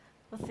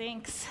Well,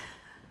 thanks.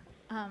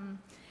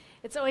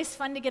 It's always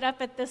fun to get up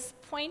at this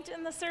point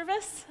in the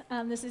service.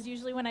 This is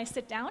usually when I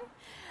sit down.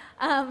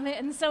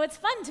 And so it's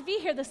fun to be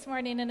here this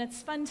morning, and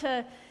it's fun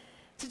to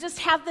just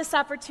have this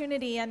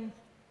opportunity. And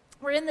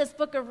we're in this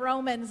book of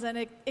Romans, and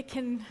it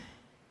can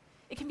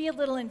be a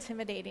little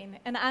intimidating.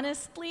 And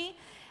honestly,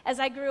 as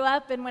I grew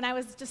up and when I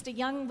was just a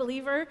young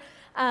believer,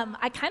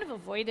 I kind of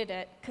avoided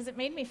it because it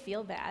made me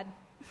feel bad.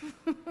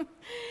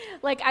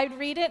 Like I'd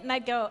read it and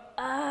I'd go,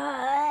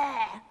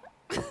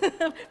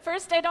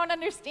 First, I don't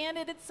understand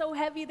it. It's so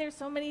heavy. There's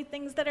so many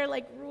things that are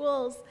like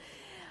rules.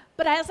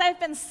 But as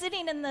I've been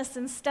sitting in this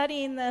and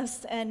studying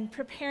this and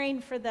preparing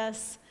for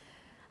this,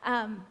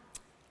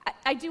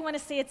 I do want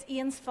to say it's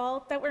Ian's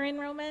fault that we're in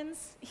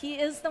Romans. He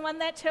is the one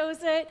that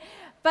chose it.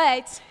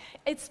 But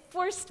it's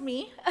forced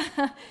me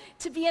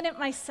to be in it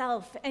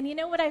myself. And you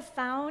know what I've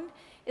found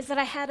is that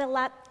I had a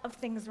lot of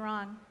things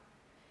wrong.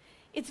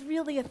 It's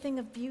really a thing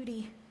of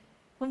beauty.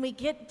 When we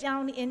get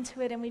down into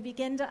it and we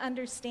begin to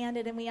understand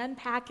it and we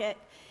unpack it,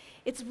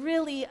 it's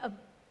really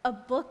a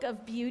book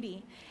of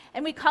beauty.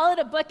 And we call it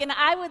a book, and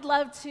I would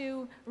love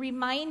to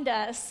remind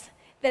us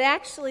that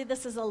actually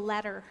this is a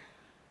letter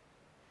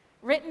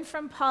written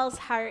from Paul's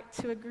heart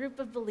to a group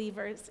of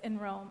believers in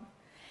Rome.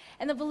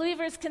 And the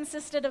believers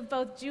consisted of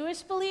both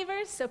Jewish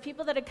believers, so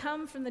people that had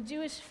come from the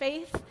Jewish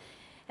faith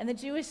and the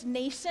Jewish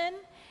nation,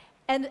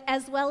 and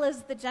as well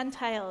as the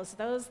Gentiles,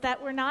 those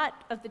that were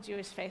not of the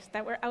Jewish faith,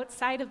 that were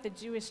outside of the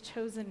Jewish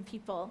chosen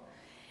people.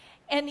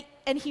 And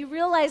he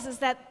realizes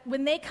that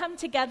when they come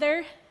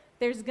together,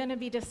 there's going to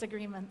be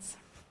disagreements.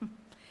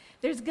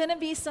 There's going to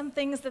be some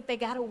things that they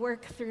got to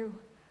work through.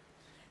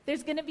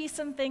 There's going to be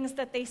some things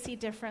that they see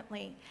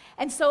differently.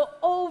 And so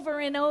over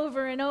and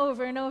over and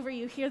over and over,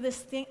 you hear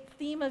this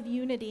theme of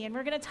unity, and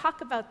we're going to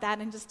talk about that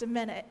in just a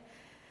minute.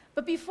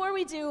 But before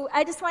we do,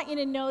 I just want you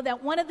to know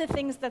that one of the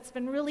things that's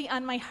been really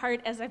on my heart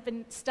as I've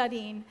been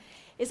studying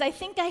is I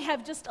think I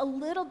have just a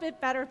little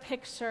bit better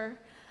picture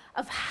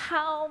of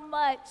how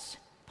much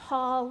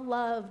Paul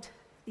loved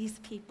these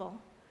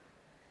people.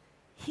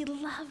 He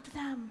loved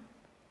them.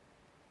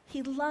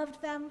 He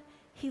loved them.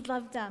 He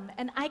loved them.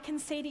 And I can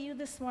say to you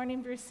this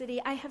morning, Bruce City,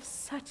 I have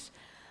such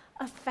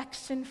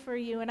affection for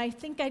you, and I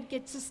think I'd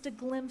get just a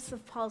glimpse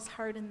of Paul's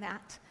heart in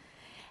that.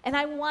 And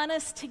I want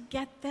us to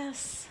get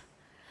this.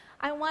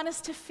 I want us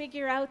to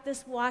figure out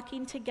this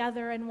walking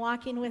together and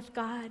walking with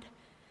God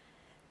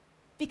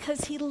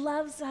because he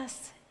loves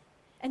us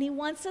and he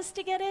wants us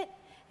to get it,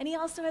 and he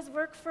also has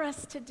work for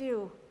us to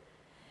do.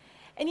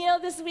 And you know,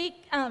 this week,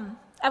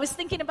 I was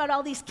thinking about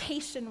all these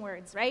cation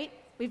words, right?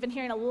 We've been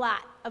hearing a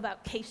lot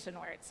about cation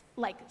words,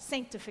 like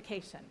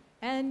sanctification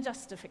and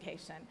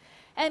justification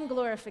and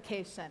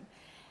glorification.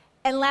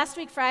 And last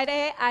week,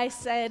 Friday, I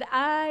said,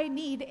 I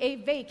need a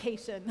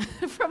vacation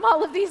from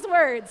all of these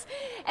words.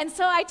 And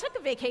so I took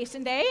a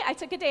vacation day. I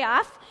took a day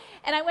off,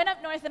 and I went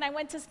up north, and I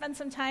went to spend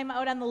some time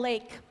out on the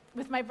lake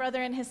with my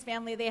brother and his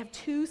family. They have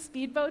 2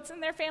 speedboats in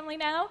their family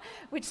now,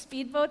 which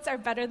speedboats are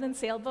better than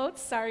sailboats.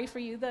 Sorry for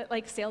you that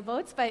like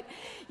sailboats, but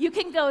you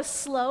can go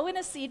slow in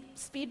a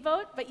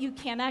speedboat, but you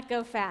cannot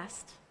go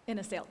fast in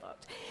a sailboat.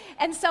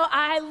 And so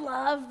I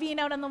love being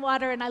out on the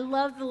water, and I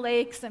love the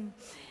lakes, and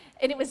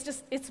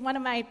it's one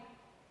of my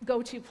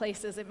go-to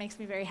places. It makes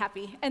me very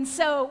happy. And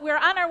so we're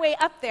on our way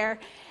up there,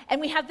 and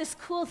we have this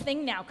cool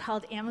thing now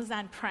called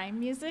Amazon Prime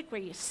Music,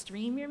 where you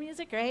stream your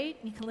music, right?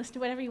 You can listen to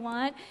whatever you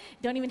want.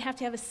 You don't even have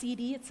to have a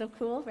CD. It's so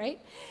cool, right?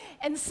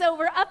 And so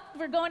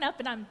we're going up,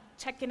 and I'm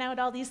checking out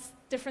all these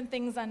different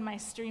things on my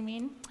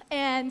streaming,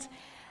 and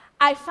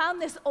I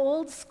found this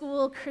old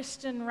school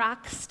Christian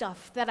rock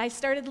stuff that I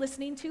started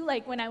listening to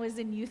like when I was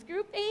in youth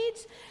group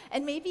age,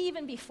 and maybe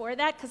even before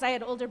that, because I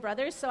had older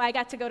brothers, so I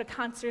got to go to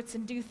concerts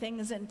and do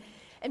things and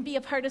be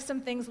a part of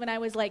some things when I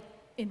was like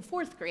in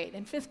 4th grade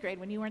and 5th grade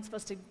when you weren't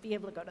supposed to be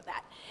able to go to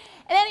that.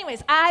 And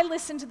anyways, I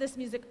listened to this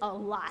music a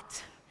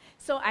lot,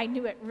 so I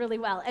knew it really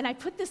well. And I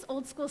put this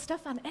old school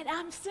stuff on, and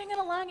I'm singing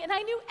along, and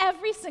I knew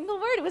every single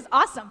word. It was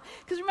awesome.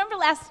 Because remember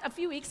a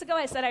few weeks ago,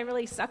 I said I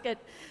really suck at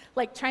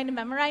like trying to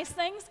memorize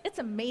things? It's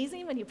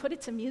amazing when you put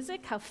it to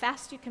music how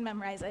fast you can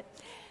memorize it.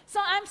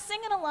 So I'm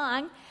singing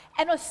along,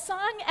 and a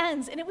song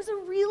ends, and it was a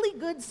really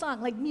good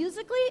song. Like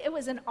musically, it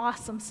was an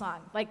awesome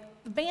song. Like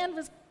the band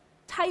was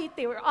tight,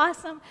 they were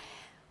awesome.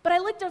 But I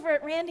looked over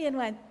at Randy and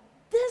went,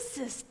 this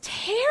is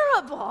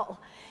terrible.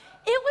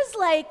 It was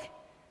like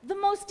the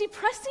most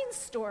depressing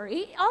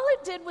story. All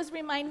it did was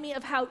remind me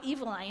of how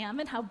evil I am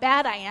and how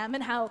bad I am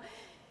and how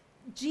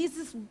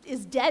Jesus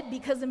is dead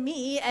because of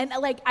me. And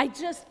like,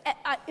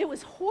 it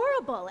was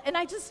horrible. And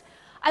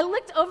I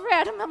looked over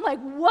at him, I'm like,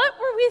 what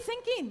were we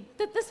thinking?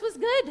 That this was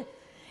good?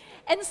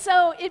 And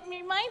so it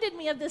reminded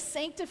me of this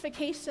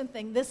sanctification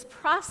thing, this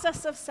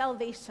process of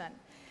salvation,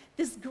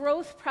 this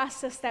growth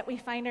process that we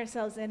find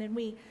ourselves in. And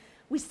we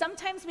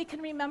sometimes we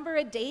can remember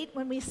a date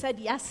when we said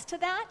yes to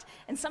that,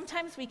 and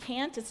sometimes we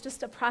can't. It's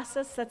just a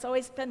process that's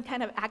always been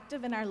kind of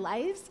active in our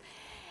lives.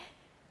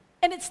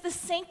 And it's the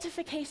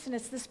sanctification,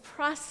 it's this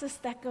process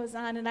that goes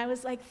on. And I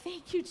was like,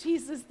 thank you,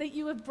 Jesus, that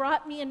you have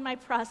brought me in my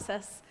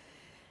process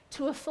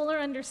to a fuller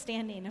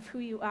understanding of who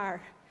you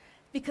are.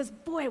 Because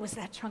boy, was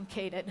that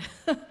truncated.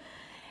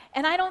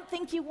 And I don't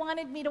think you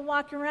wanted me to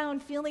walk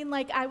around feeling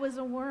like I was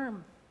a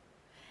worm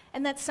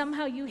and that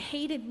somehow you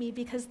hated me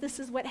because this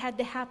is what had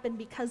to happen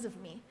because of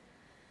me.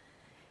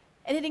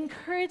 And it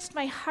encouraged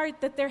my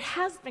heart that there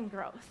has been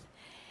growth.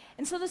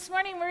 And so this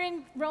morning we're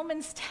in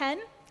Romans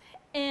 10,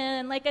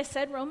 and like I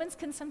said, Romans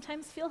can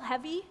sometimes feel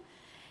heavy,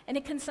 and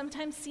it can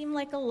sometimes seem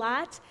like a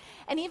lot.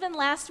 And even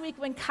last week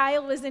when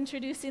Kyle was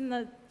introducing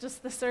the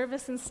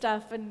service and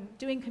stuff and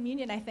doing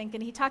communion, I think,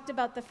 and he talked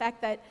about the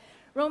fact that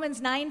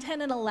Romans 9,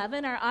 10, and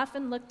 11 are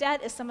often looked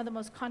at as some of the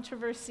most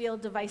controversial,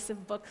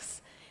 divisive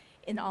books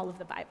in all of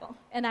the Bible.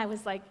 And I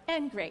was like,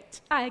 and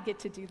great, I get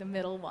to do the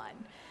middle one.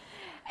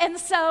 And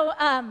so,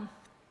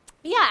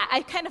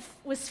 I kind of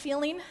was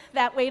feeling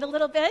that weight a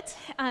little bit,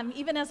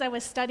 even as I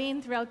was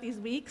studying throughout these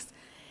weeks.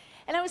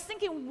 And I was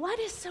thinking, what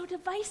is so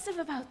divisive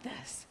about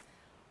this?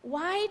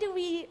 Why do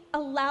we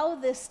allow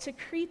this to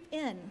creep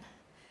in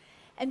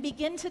and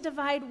begin to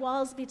divide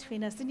walls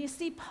between us? And you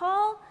see,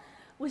 Paul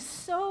was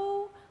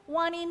so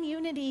wanting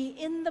unity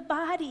in the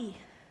body.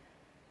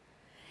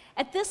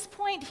 At this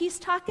point, he's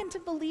talking to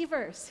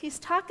believers. He's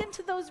talking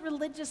to those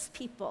religious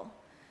people.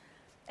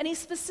 And he's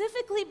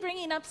specifically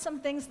bringing up some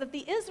things that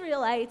the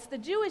Israelites, the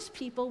Jewish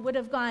people, would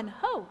have gone,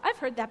 oh, I've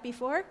heard that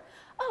before.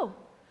 Oh,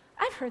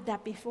 I've heard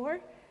that before.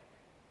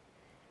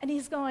 And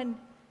he's going,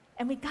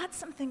 and we got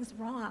some things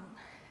wrong.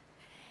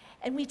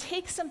 And we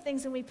take some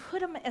things and we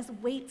put them as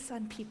weights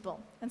on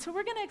people. And so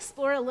we're going to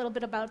explore a little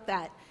bit about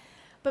that.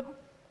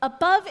 But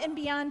above and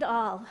beyond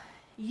all,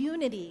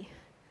 unity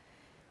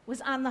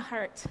was on the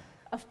heart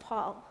of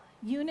Paul.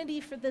 Unity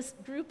for this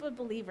group of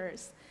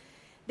believers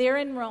there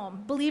in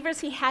Rome. Believers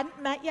he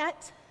hadn't met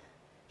yet.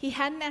 He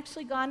hadn't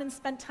actually gone and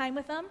spent time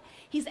with them.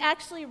 He's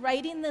actually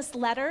writing this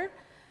letter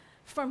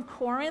from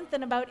Corinth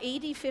in about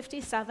AD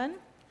 57.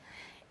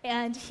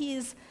 And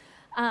he's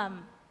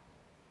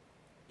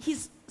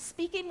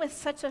speaking with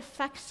such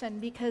affection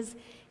because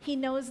he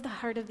knows the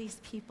heart of these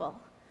people.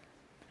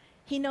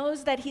 He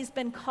knows that he's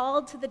been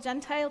called to the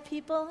Gentile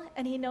people,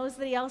 and he knows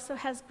that he also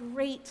has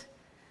great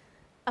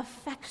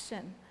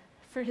affection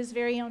for his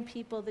very own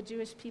people, the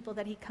Jewish people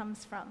that he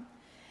comes from.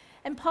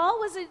 And Paul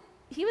was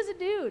a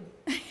dude.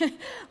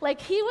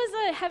 Like, he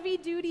was a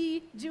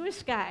heavy-duty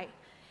Jewish guy.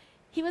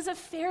 He was a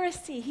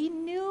Pharisee. He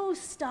knew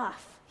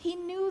stuff. He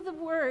knew the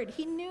word.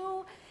 He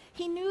knew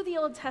the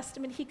Old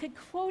Testament. He could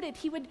quote it.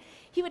 He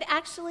would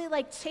actually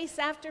chase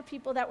after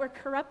people that were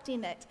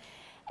corrupting it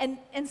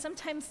and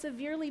sometimes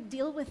severely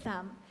deal with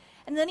them.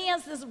 And then he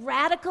has this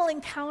radical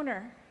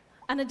encounter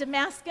on a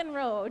Damascus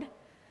road,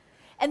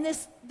 and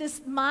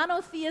this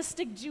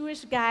monotheistic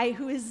Jewish guy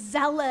who is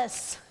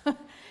zealous,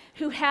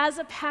 who has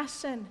a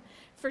passion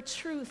for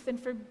truth and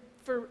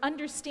for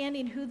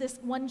understanding who this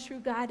one true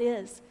God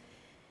is.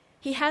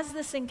 He has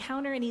this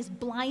encounter and he's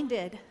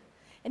blinded,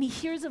 and he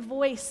hears a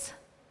voice,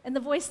 and the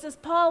voice says,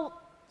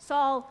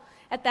 Saul,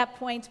 at that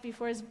point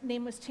before his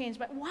name was changed,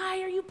 but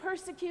why are you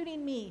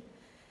persecuting me?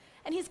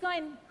 And he's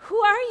going, who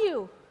are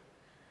you?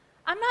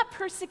 I'm not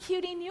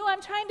persecuting you.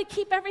 I'm trying to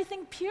keep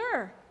everything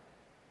pure.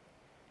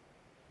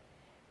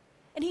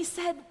 And he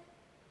said,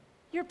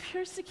 you're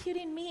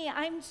persecuting me.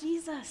 I'm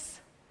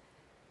Jesus.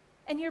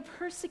 And you're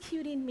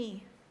persecuting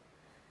me.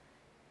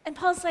 And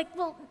Paul's like,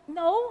 well,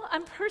 no,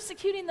 I'm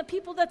persecuting the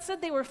people that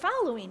said they were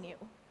following you.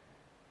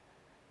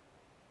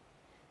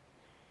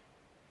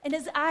 And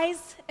his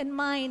eyes and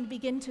mind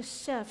begin to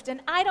shift.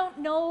 And I don't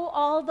know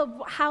all the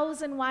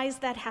hows and whys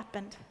that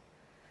happened.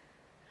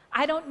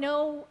 I don't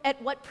know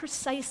at what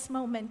precise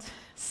moment,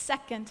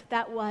 second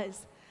that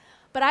was.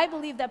 But I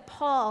believe that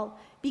Paul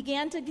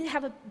began to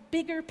have a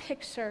bigger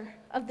picture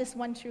of this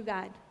one true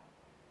God.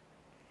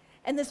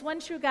 And this one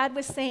true God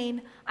was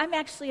saying, I'm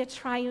actually a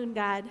triune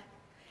God,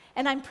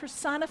 and I'm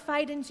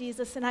personified in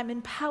Jesus, and I'm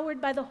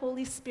empowered by the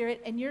Holy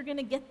Spirit, and you're going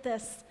to get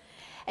this.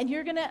 And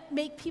you're going to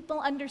make people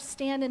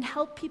understand and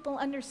help people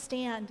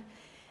understand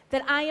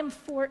that I am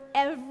for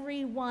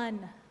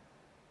everyone.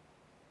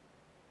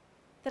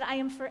 That I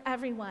am for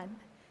everyone.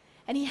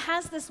 And he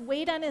has this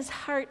weight on his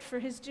heart for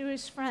his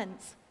Jewish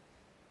friends.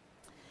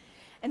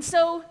 And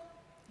so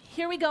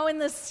here we go in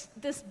this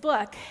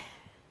book.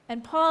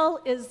 And Paul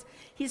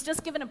he's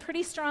just given a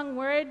pretty strong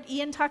word.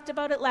 Ian talked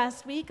about it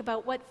last week,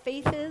 about what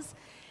faith is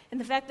and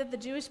the fact that the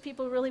Jewish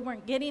people really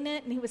weren't getting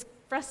it. And he was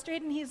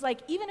frustrated. And he's like,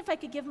 even if I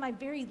could give my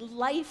very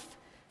life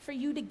for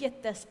you to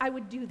get this, I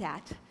would do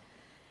that.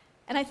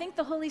 And I think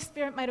the Holy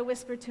Spirit might have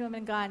whispered to him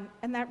and gone,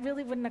 and that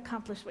really wouldn't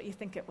accomplish what you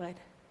think it would.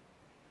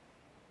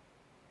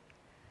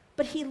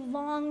 But he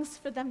longs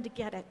for them to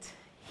get it.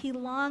 He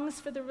longs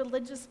for the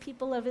religious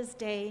people of his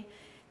day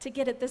to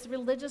get it, this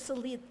religious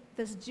elite,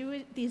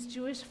 these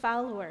Jewish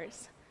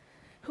followers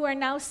who are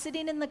now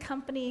sitting in the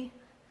company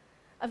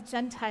of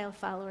Gentile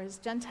followers,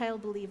 Gentile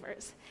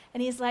believers.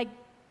 And he's like,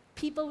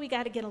 people, we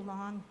got to get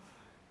along.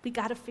 We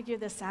got to figure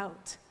this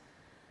out.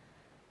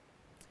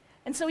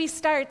 And so he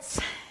starts,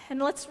 and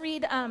let's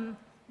read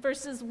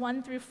verses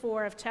 1 through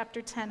 4 of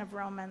chapter 10 of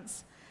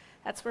Romans.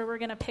 That's where we're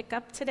going to pick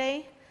up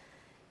today.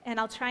 and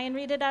I'll try and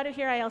read it out of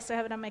here. I also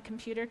have it on my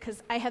computer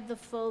because I have the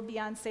full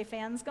Beyonce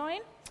fans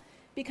going,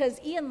 because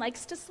Ian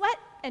likes to sweat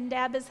and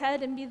dab his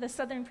head and be the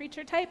Southern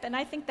preacher type, and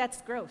I think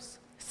that's gross.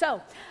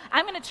 So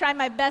I'm going to try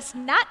my best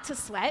not to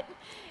sweat,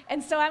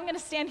 and so I'm going to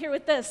stand here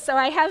with this. So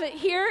I have it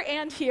here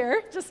and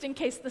here, just in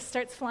case this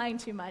starts flying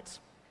too much.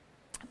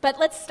 But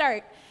let's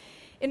start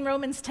in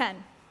Romans 10.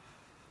 It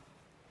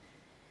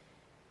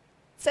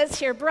says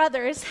here,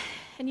 brothers,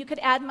 and you could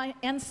add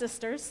and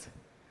sisters,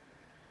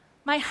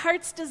 my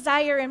heart's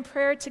desire and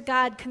prayer to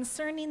God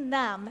concerning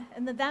them,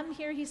 and the them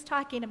here he's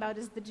talking about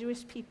is the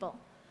Jewish people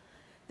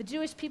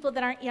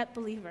that aren't yet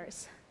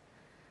believers.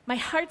 My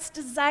heart's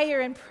desire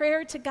and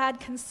prayer to God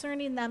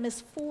concerning them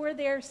is for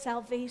their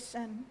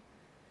salvation,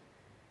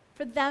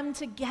 for them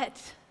to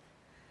get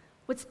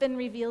what's been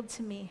revealed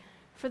to me,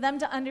 for them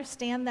to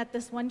understand that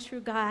this one true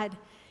God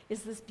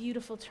is this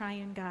beautiful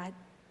triune God.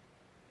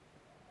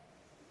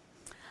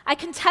 I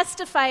can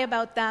testify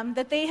about them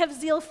that they have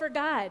zeal for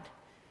God.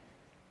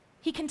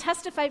 He can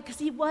testify because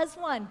he was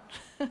one,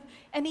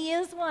 and he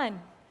is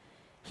one.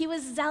 He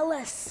was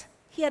zealous.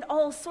 He had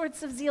all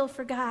sorts of zeal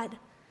for God.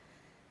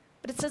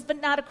 But it says,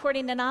 but not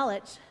according to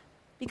knowledge,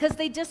 because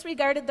they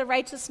disregarded the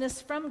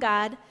righteousness from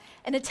God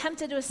and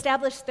attempted to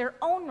establish their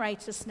own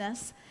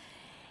righteousness,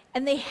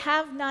 and they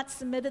have not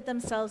submitted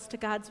themselves to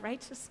God's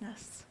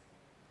righteousness.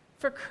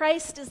 For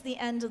Christ is the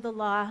end of the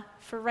law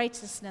for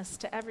righteousness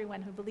to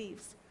everyone who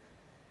believes.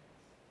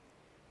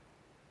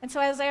 And so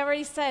as I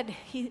already said,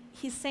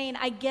 he's saying,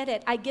 I get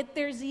it. I get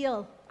their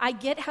zeal. I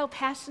get how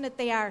passionate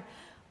they are.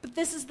 But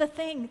this is the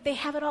thing. They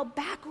have it all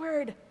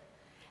backward.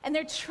 And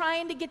they're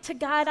trying to get to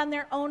God on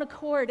their own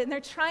accord. And they're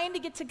trying to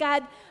get to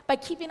God by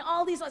keeping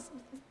all these laws.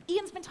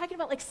 Ian's been talking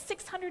about like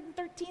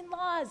 613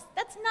 laws.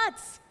 That's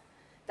nuts.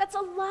 That's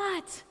a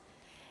lot.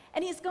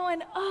 And he's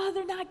going, oh,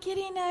 they're not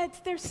getting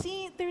it.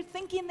 They're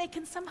thinking they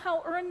can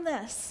somehow earn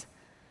this.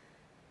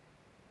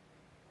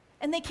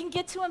 And they can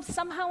get to him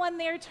somehow on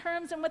their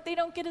terms, and what they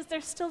don't get is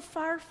they're still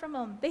far from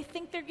him. They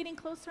think they're getting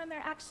closer, and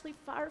they're actually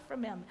far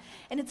from him.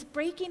 And it's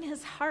breaking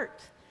his heart.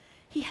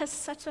 He has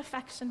such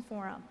affection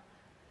for him.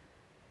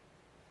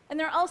 And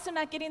they're also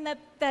not getting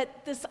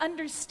that this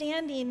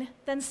understanding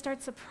then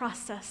starts a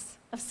process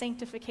of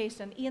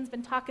sanctification. Ian's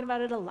been talking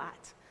about it a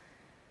lot.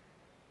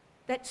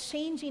 That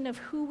changing of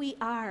who we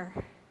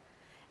are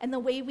and the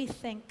way we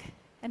think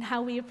and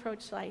how we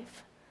approach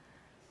life.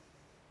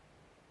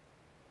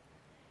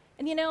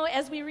 And you know,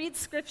 as we read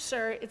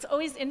Scripture, it's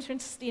always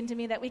interesting to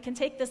me that we can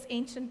take this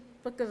ancient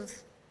book of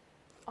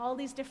all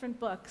these different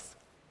books,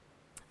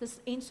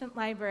 this ancient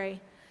library,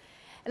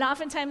 and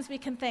oftentimes we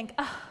can think,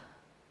 oh,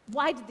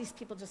 why did these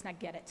people just not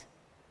get it?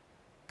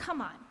 Come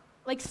on.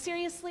 Like,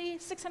 seriously,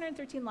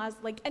 613 laws,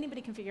 like,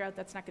 anybody can figure out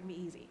that's not going to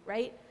be easy,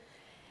 right?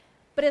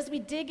 But as we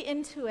dig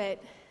into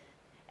it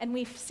and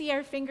we see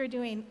our finger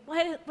doing,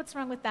 what's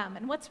wrong with them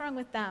and what's wrong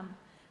with them,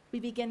 we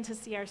begin to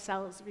see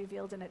ourselves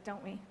revealed in it,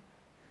 don't we?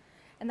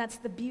 And that's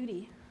the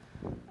beauty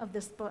of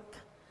this book.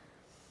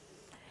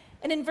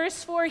 And in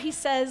verse 4, he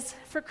says,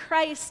 for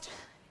Christ,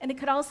 and it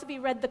could also be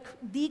read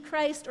the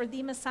Christ or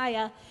the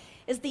Messiah,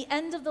 is the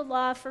end of the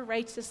law for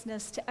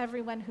righteousness to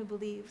everyone who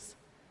believes.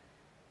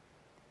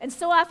 And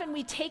so often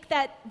we take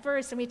that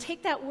verse and we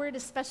take that word,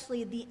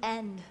 especially the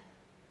end.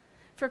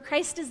 For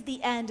Christ is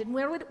the end. And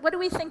what do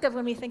we think of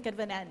when we think of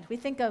an end? We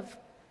think of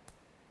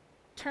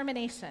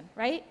termination,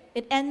 right?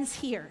 It ends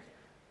here.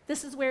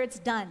 This is where it's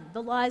done.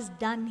 The law is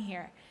done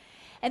here.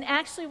 And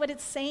actually what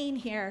it's saying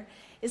here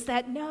is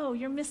that, no,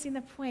 you're missing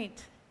the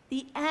point.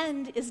 The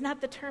end is not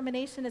the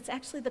termination, it's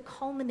actually the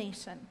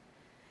culmination.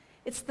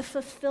 It's the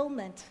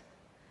fulfillment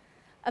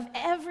of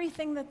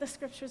everything that the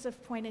Scriptures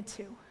have pointed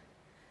to.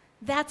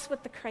 That's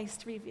what the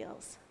Christ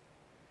reveals.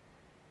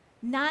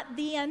 Not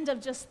the end of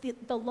just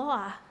the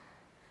law,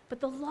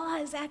 but the law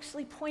is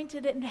actually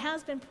pointed and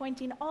has been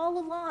pointing all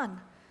along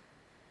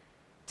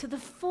to the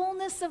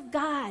fullness of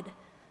God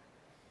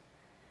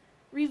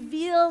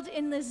revealed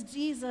in this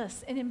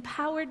Jesus and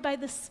empowered by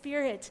the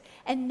Spirit.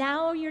 And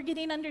now you're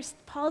getting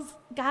Paul's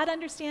God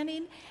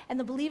understanding, and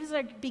the believers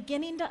are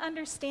beginning to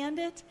understand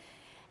it,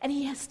 and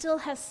he still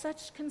has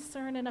such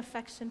concern and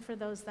affection for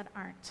those that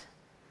aren't.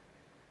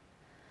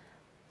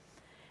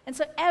 And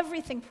so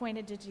everything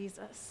pointed to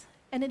Jesus,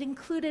 and it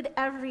included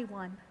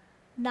everyone,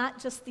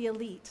 not just the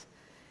elite.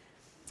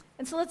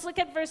 And so let's look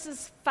at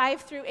verses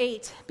 5 through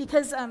 8,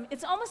 because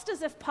it's almost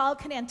as if Paul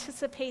can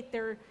anticipate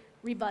their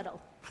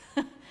rebuttal.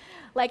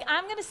 Like,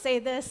 I'm going to say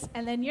this,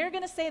 and then you're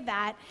going to say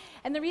that.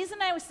 And the reason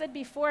I said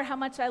before how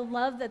much I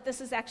love that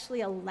this is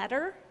actually a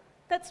letter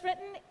that's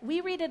written,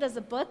 we read it as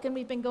a book, and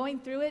we've been going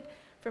through it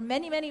for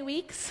many, many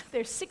weeks.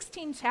 There's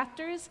 16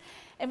 chapters,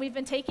 and we've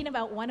been taking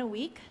about one a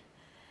week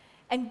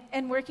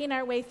and working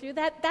our way through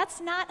that. That's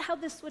not how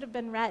this would have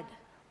been read.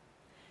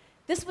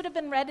 This would have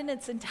been read in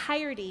its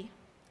entirety,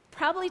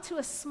 probably to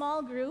a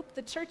small group.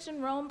 The church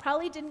in Rome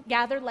probably didn't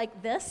gather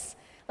like this,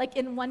 like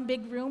in one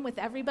big room with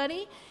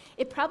everybody.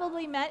 It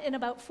probably met in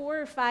about 4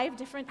 or 5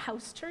 different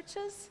house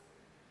churches.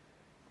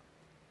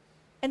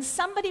 And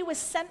somebody was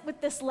sent with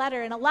this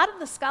letter, and a lot of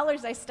the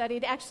scholars I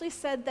studied actually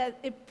said that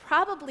it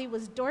probably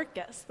was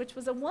Dorcas, which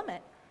was a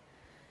woman.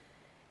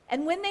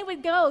 And when they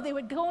would go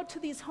to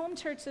these home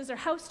churches or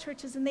house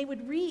churches, and they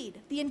would read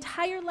the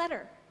entire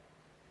letter.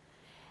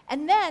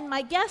 And then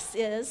my guess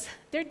is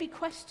there'd be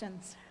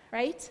questions,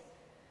 right?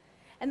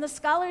 And the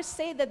scholars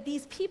say that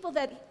these people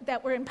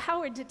that were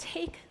empowered to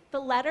take the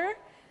letter,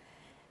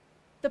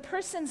 the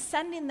person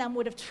sending them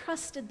would have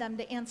trusted them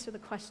to answer the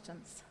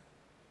questions,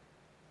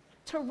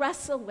 to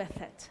wrestle with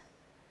it,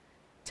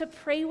 to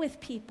pray with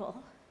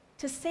people,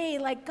 to say,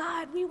 like,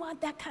 God, we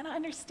want that kind of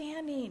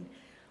understanding.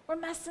 We're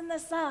messing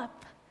this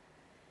up.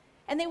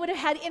 And they would have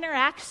had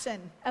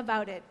interaction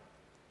about it.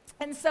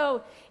 And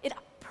so it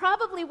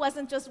probably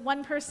wasn't just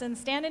one person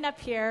standing up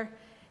here,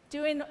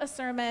 doing a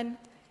sermon,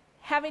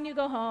 having you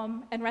go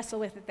home and wrestle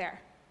with it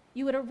there.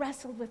 You would have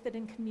wrestled with it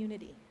in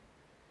community.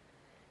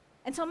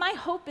 And so my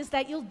hope is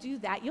that you'll do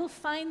that. You'll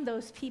find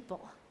those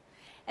people.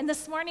 And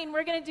this morning,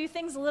 we're going to do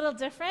things a little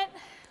different.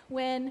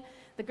 When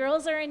the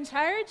girls are in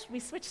charge, we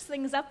switch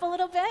things up a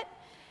little bit.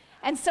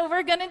 And so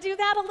we're going to do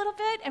that a little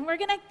bit, and we're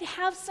going to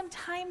have some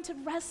time to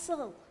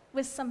wrestle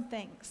with some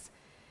things.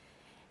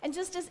 And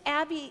just as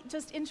Abby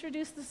just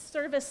introduced the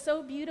service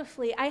so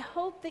beautifully, I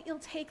hope that you'll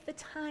take the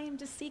time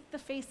to seek the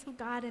face of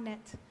God in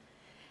it,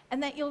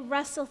 and that you'll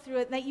wrestle through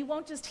it, and that you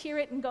won't just hear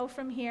it and go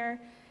from here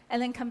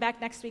and then come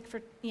back next week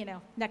for,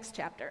 next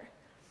chapter.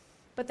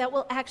 But that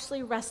we'll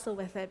actually wrestle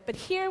with it. But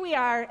here we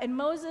are, and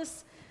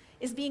Moses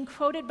is being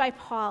quoted by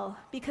Paul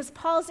because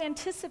Paul's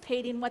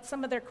anticipating what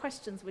some of their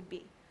questions would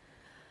be.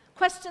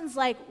 Questions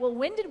like, well,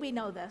 when did we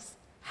know this?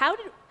 How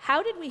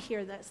did we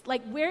hear this?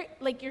 Like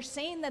you're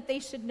saying that they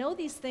should know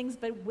these things,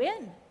 but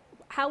when?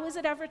 How was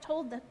it ever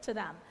told to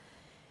them?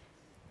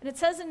 And it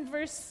says in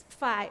verse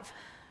 5,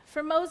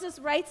 for Moses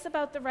writes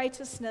about the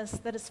righteousness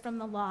that is from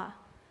the law.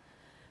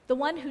 The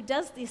one who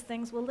does these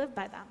things will live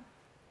by them.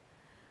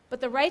 But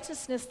the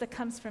righteousness that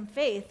comes from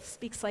faith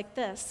speaks like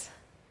this.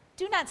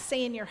 Do not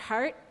say in your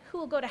heart, who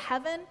will go to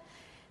heaven,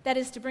 that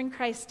is to bring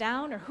Christ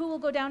down, or who will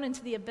go down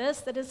into the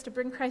abyss, that is to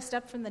bring Christ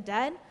up from the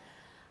dead?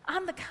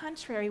 On the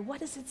contrary, what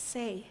does it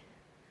say?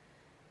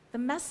 The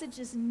message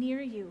is near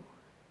you.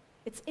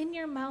 It's in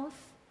your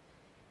mouth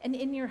and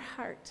in your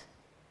heart.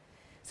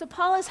 So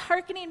Paul is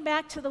hearkening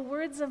back to the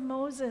words of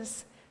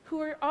Moses, who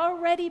are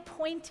already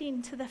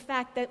pointing to the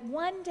fact that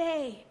one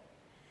day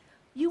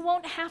you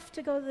won't have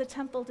to go to the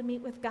temple to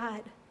meet with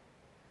God.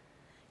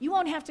 You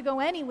won't have to go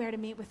anywhere to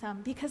meet with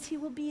him because he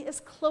will be as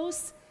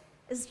close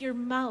as your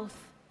mouth,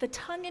 the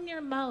tongue in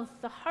your mouth,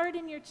 the heart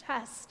in your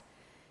chest.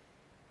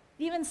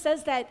 It even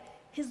says that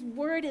his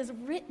word is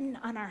written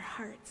on our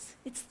hearts.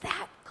 It's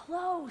that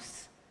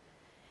close.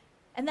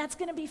 And that's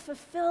going to be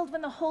fulfilled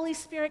when the Holy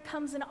Spirit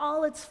comes in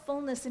all its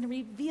fullness and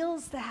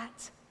reveals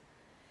that.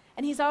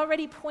 And he's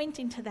already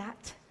pointing to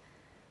that.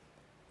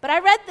 But I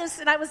read this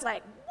and I was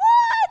like,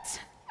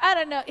 what? I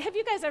don't know. Have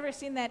you guys ever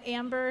seen that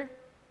Amber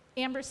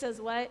Says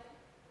What?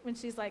 When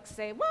she's like,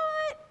 say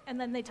what? And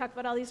then they talk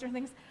about all these different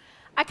things.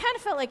 I kind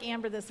of felt like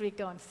Amber this week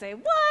going, say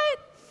what?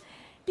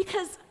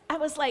 Because I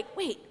was like,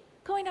 wait,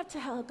 going up to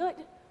hell,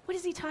 what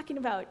is he talking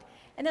about?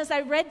 And as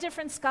I read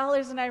different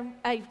scholars and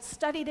I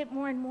studied it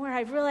more and more,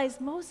 I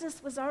realized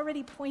Moses was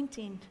already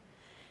pointing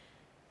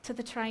to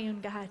the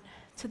triune God,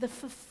 to the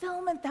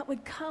fulfillment that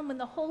would come when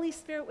the Holy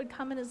Spirit would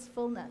come in his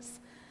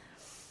fullness.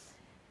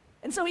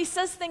 And so he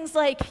says things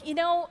like,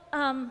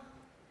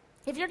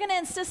 if you're going to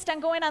insist on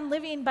going on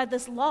living by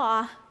this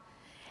law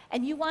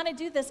and you want to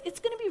do this, it's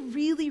going to be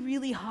really,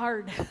 really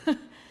hard.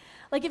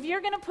 Like if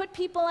you're going to put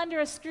people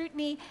under a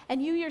scrutiny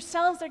and you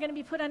yourselves are going to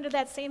be put under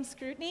that same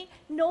scrutiny,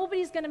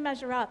 nobody's going to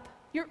measure up.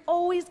 You're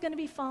always going to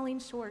be falling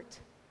short.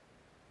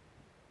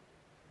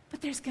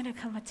 But there's going to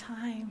come a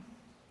time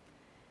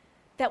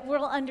that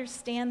we'll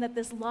understand that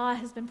this law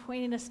has been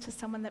pointing us to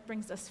someone that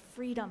brings us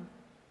freedom.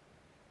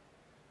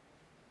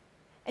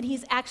 And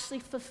he's actually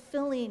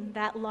fulfilling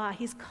that law.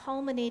 He's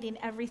culminating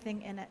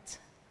everything in it.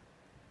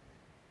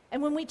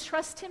 And when we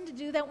trust him to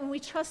do that, when we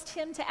trust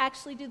him to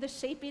actually do the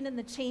shaping and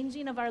the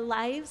changing of our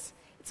lives,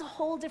 it's a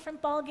whole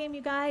different ballgame,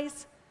 you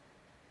guys.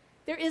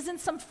 There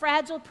isn't some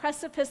fragile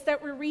precipice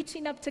that we're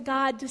reaching up to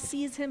God to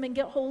seize him and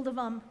get hold of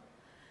him.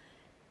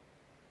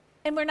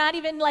 And we're not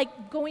even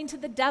going to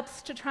the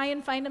depths to try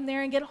and find him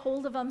there and get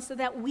hold of him so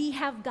that we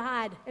have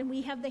God and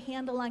we have the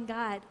handle on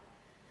God.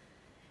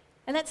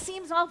 And that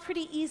seems all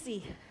pretty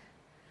easy.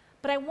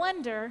 But I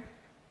wonder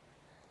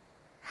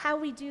how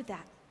we do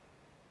that.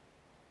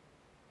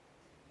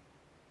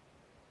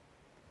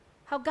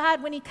 How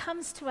God, when he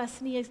comes to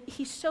us and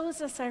he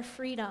shows us our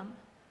freedom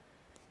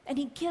and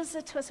he gives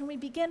it to us and we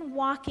begin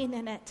walking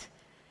in it.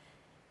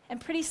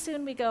 And pretty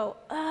soon we go,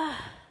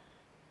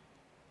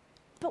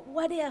 but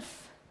what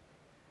if?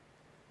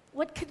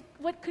 What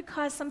could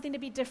cause something to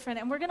be different?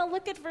 And we're going to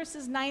look at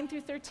verses 9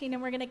 through 13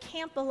 and we're going to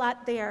camp a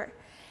lot there.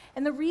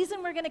 And the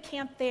reason we're going to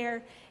camp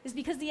there is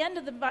because the end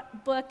of the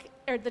book,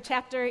 or the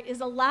chapter,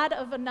 is a lot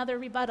of another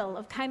rebuttal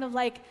of kind of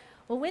like,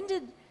 well, when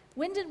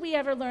did we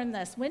ever learn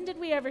this? When did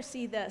we ever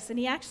see this? And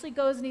he actually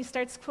goes and he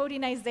starts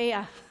quoting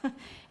Isaiah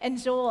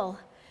and Joel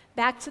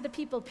back to the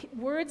people,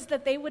 words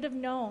that they would have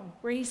known,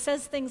 where he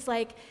says things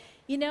like,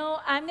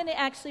 I'm going to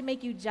actually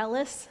make you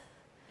jealous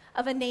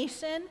of a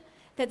nation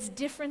that's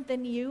different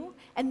than you,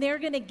 and they're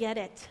going to get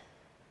it.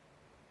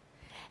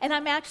 And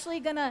I'm actually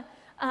going to,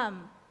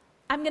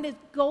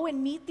 go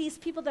and meet these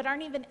people that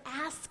aren't even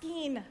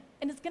asking,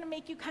 and it's going to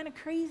make you kind of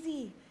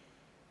crazy.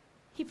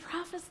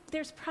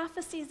 There's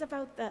prophecies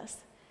about this,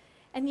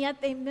 and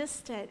yet they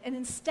missed it. And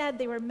instead,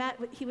 they were met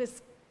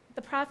with,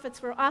 the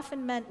prophets were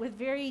often met with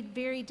very,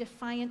 very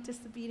defiant,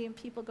 disobedient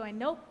people going,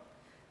 nope,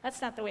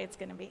 that's not the way it's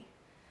going to be.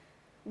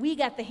 We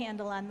got the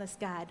handle on this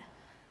God.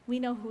 We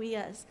know who he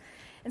is.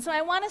 And so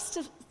I want us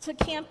to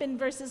camp in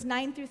verses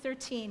 9 through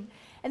 13.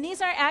 And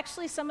these are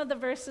actually some of the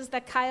verses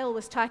that Kyle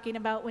was talking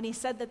about when he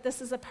said that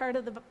this is a part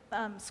of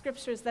the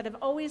scriptures that have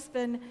always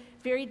been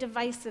very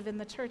divisive in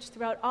the church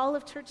throughout all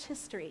of church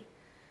history.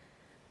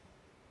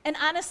 And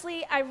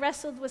honestly, I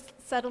wrestled with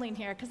settling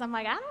here because I'm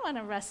like, I don't want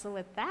to wrestle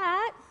with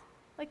that.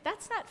 Like,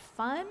 that's not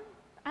fun.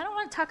 I don't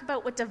want to talk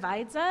about what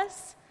divides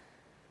us.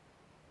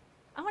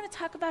 I want to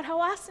talk about how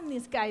awesome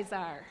these guys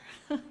are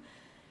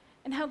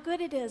and how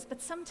good it is.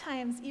 But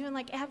sometimes, even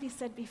like Abby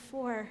said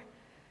before,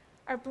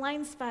 our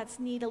blind spots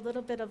need a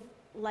little bit of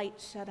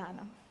light shed on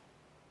them,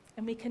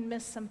 and we can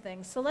miss some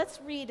things. So let's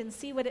read and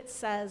see what it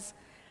says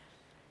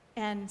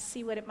and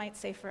see what it might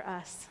say for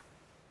us.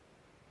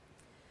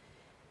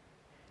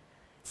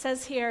 It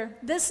says here,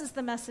 this is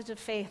the message of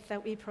faith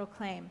that we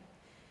proclaim.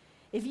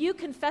 If you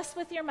confess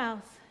with your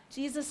mouth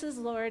Jesus is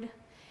Lord,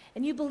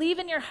 and you believe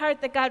in your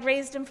heart that God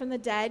raised him from the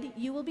dead,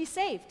 you will be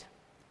saved.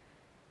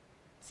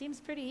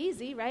 Seems pretty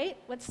easy, right?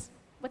 What's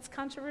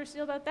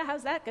controversial about that?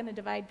 How's that going to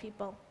divide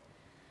people?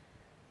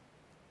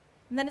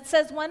 And then it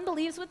says, one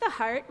believes with the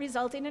heart,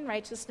 resulting in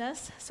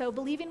righteousness. So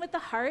believing with the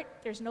heart,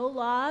 there's no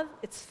law.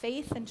 It's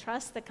faith and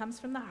trust that comes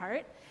from the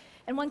heart.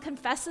 And one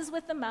confesses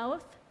with the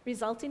mouth,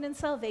 resulting in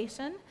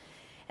salvation.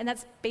 And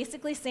that's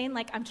basically saying,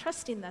 like, I'm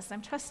trusting this.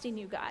 I'm trusting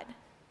you, God.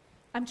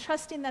 I'm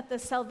trusting that the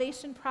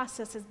salvation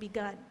process has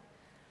begun.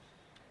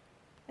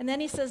 And then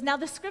he says, now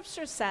the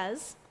scripture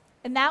says,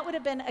 and that would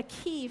have been a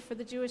key for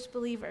the Jewish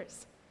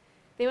believers.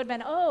 They would have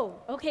been, oh,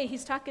 okay,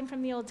 he's talking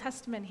from the Old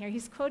Testament here.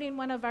 He's quoting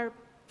one of our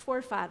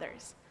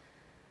forefathers.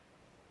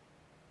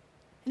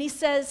 And he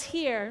says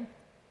here,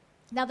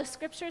 now the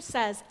scripture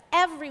says,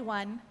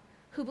 everyone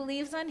who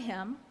believes on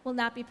him will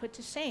not be put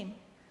to shame.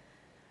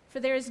 For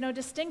there is no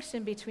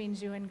distinction between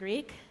Jew and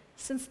Greek,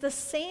 since the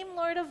same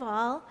Lord of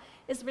all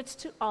is rich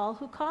to all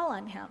who call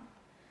on him.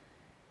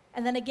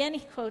 And then again,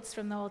 he quotes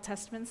from the Old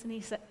Testament, and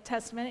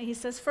he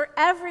says, for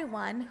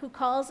everyone who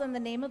calls on the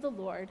name of the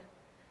Lord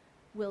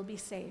will be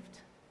saved.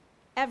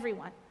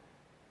 Everyone.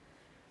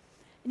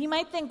 And you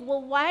might think,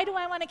 well, why do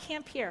I want to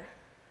camp here?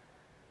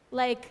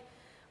 Like,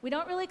 we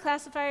don't really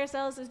classify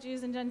ourselves as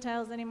Jews and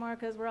Gentiles anymore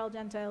because we're all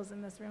Gentiles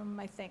in this room,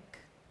 I think,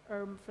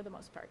 or for the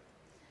most part.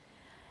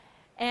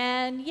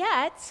 And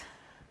yet,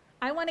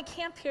 I want to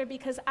camp here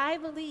because I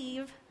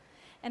believe,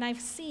 and I've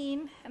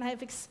seen, and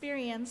I've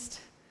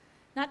experienced,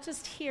 not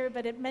just here,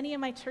 but at many of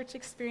my church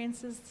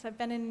experiences. I've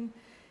been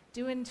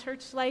doing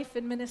church life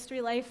and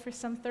ministry life for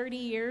some 30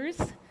 years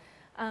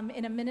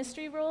in a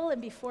ministry role,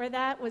 and before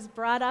that was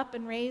brought up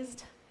and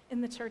raised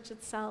in the church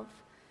itself.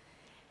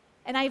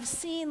 And I've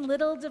seen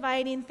little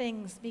dividing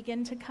things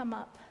begin to come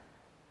up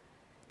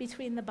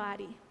between the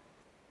body.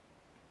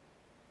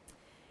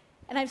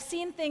 And I've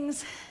seen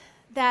things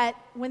that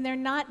when they're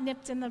not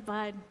nipped in the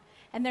bud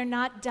and they're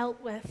not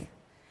dealt with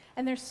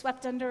and they're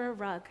swept under a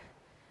rug,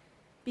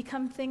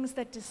 become things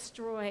that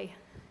destroy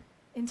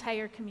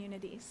entire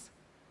communities.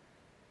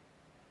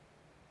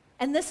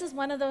 And this is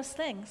one of those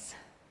things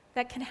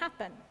that can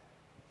happen.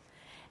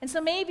 And so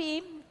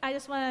maybe, I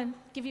just want to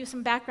give you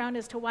some background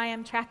as to why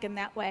I'm tracking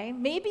that way.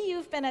 Maybe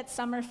you've been at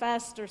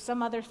Summerfest or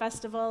some other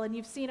festival and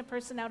you've seen a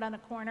person out on a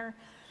corner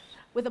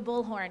with a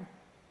bullhorn.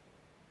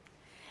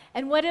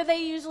 And what are they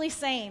usually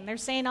saying? They're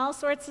saying all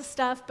sorts of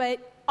stuff,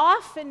 but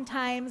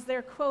oftentimes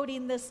they're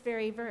quoting this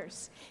very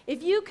verse.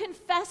 If you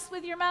confess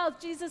with your mouth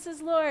Jesus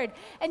is Lord,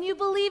 and you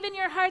believe in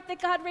your heart that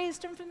God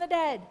raised him from the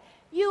dead,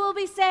 you will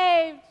be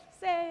saved,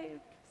 saved,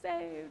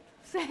 saved,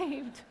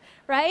 saved,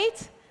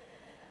 right?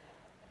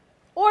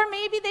 Or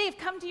maybe they've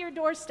come to your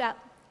doorstep,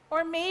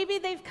 or maybe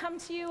they've come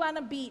to you on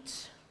a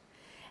beach,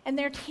 and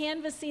they're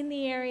canvassing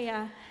the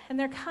area, and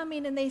they're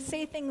coming and they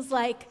say things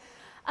like,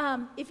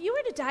 if you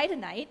were to die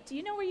tonight, do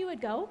you know where you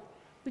would go?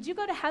 Would you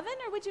go to heaven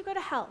or would you go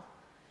to hell?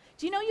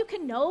 Do you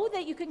know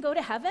that you can go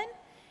to heaven?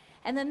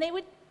 And then they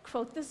would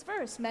quote this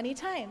verse many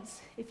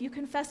times. If you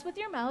confess with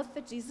your mouth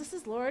that Jesus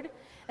is Lord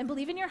and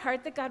believe in your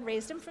heart that God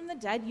raised him from the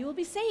dead, you will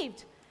be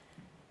saved.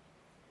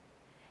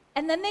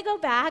 And then they go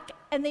back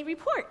and they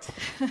report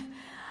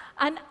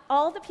on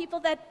all the people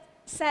that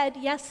said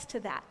yes to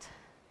that.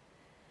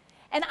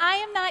 And I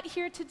am not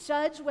here to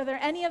judge whether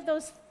any of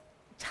those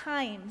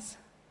times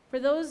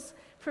where those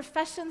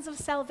professions of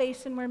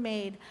salvation were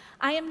made.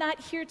 I am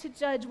not here to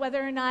judge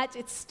whether or not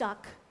it's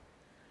stuck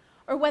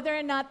or whether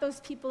or not those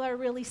people are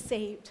really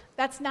saved.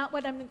 That's not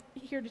what I'm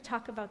here to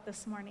talk about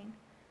this morning.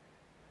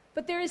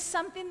 But there is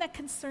something that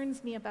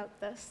concerns me about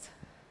this.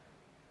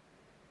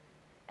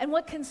 And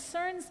what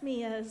concerns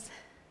me is,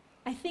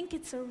 I think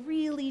it's a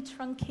really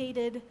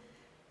truncated,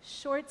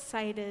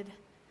 short-sighted,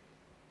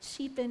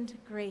 cheapened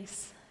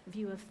grace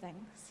view of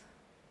things.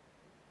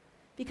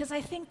 Because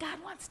I think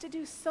God wants to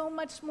do so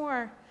much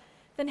more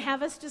than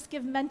have us just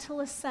give mental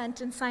assent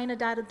and sign a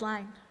dotted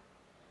line.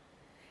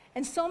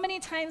 And so many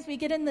times we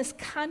get in this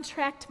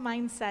contract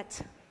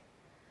mindset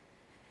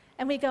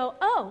and we go,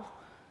 oh,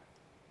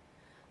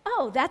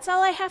 that's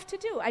all I have to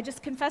do. I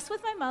just confess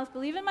with my mouth,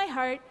 believe in my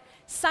heart,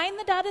 sign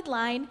the dotted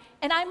line,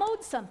 and I'm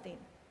owed something.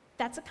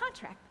 That's a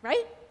contract,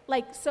 right?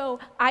 Like, so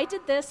I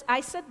did this,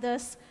 I said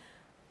this,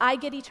 I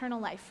get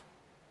eternal life.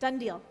 Done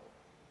deal.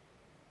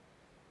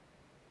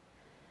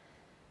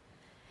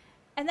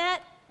 And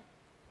that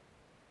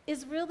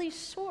is really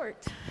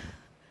short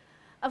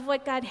of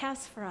what God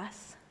has for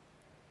us.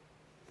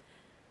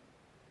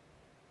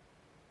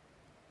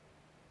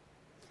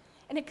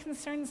 And it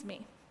concerns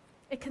me.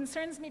 It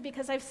concerns me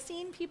because I've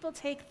seen people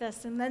take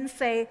this and then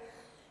say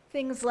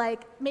things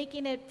like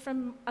making it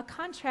from a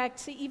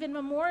contract to even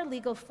a more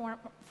legal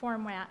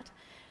format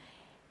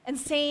and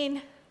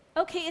saying,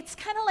 okay, it's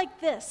kind of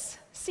like this.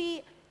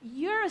 See,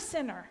 you're a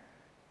sinner.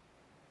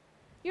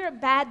 You're a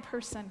bad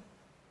person.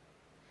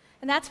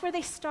 And that's where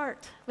they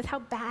start, with how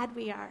bad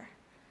we are.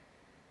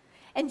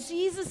 And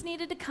Jesus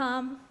needed to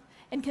come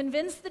and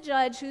convince the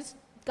judge, who's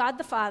God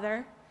the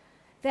Father,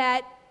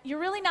 that you're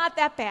really not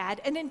that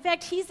bad. And in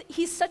fact,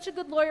 he's such a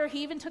good lawyer,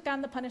 he even took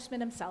on the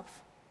punishment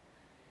himself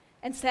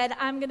and said,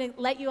 I'm going to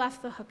let you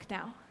off the hook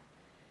now.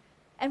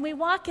 And we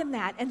walk in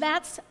that, and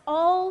that's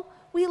all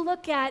we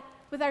look at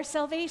with our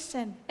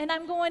salvation. And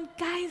I'm going,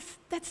 guys,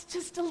 that's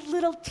just a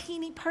little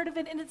teeny part of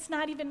it, and it's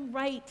not even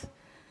right.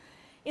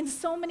 In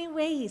so many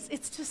ways,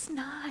 it's just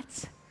not.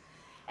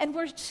 And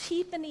we're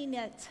cheapening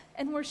it,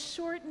 and we're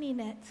shortening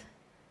it.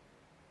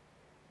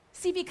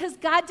 See, because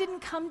God didn't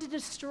come to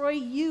destroy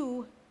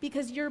you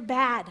because you're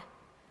bad.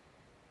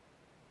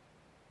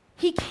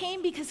 He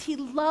came because he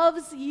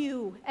loves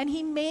you, and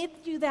he made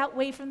you that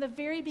way from the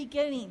very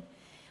beginning.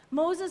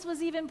 Moses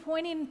was even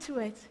pointing to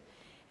it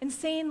and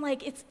saying,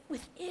 like, it's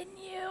within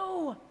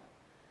you.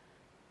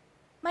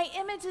 My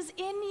image is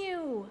in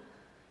you.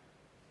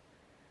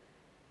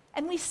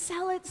 And we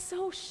sell it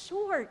so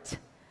short.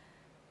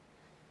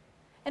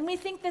 And we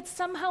think that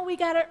somehow we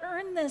got to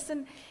earn this.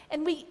 And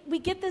we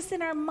get this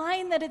in our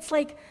mind that it's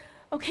like,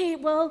 okay,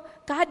 well,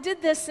 God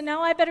did this, and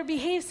now I better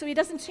behave so he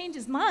doesn't change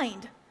his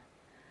mind.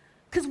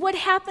 Because what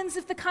happens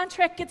if the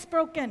contract gets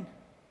broken?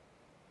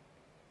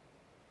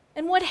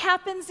 And what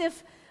happens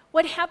if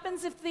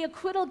the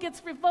acquittal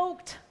gets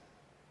revoked?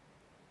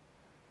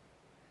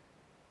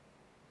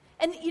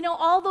 And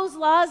all those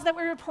laws that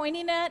we were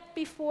pointing at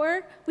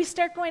before, we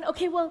start going,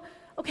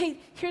 okay,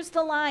 here's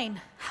the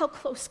line. How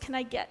close can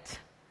I get?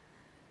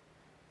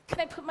 Can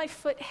I put my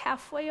foot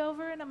halfway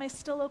over and am I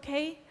still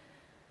okay?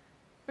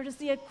 Or does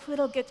the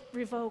acquittal get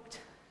revoked?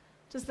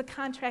 Does the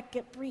contract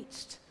get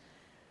breached?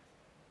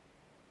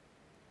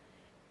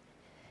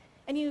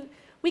 And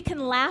we can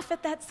laugh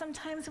at that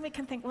sometimes, and we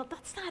can think, well,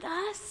 that's not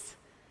us.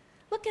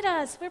 Look at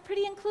us. We're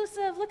pretty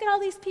inclusive. Look at all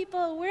these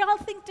people. We all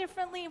think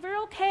differently.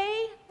 We're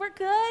okay. We're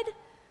good.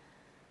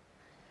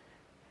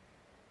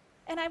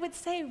 And I would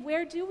say,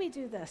 where do we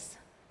do this?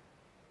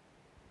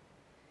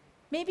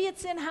 Maybe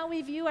it's in how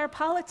we view our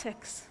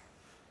politics.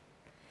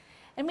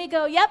 And we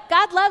go, yep,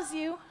 God loves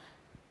you.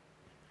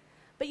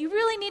 But you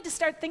really need to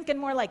start thinking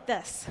more like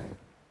this.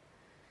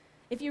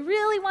 If you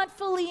really want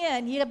fully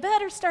in, you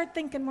better start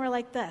thinking more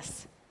like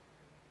this.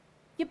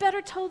 You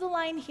better toe the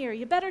line here.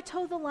 You better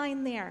toe the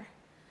line there.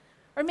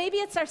 Or maybe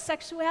it's our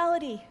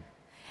sexuality.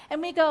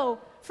 And we go,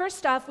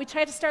 first off, we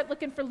try to start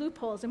looking for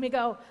loopholes. And we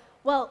go,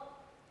 well,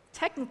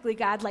 technically,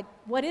 God, like,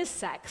 what is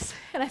sex?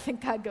 And I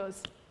think God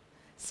goes,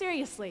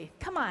 seriously,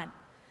 come on.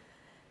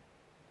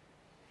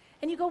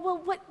 And you go,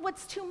 well,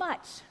 what's too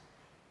much?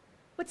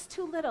 What's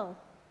too little?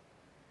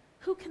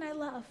 Who can I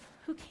love?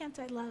 Who can't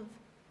I love?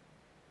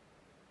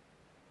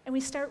 And we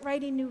start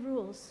writing new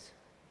rules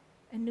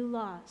and new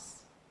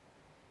laws.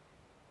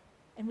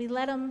 And we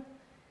let them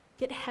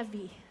get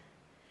heavy.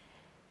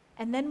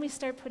 And then we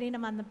start putting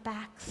them on the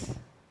backs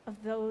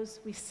of those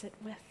we sit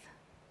with.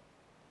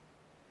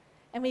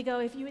 And we go,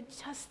 if you would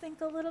just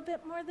think a little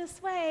bit more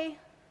this way.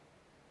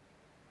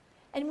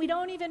 And we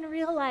don't even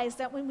realize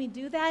that when we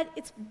do that,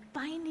 it's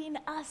binding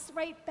us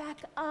right back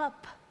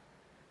up.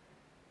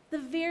 The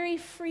very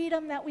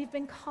freedom that we've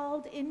been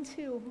called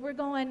into. We're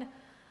going,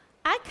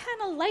 I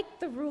kind of like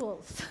the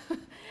rules.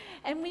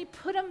 And we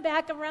put them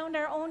back around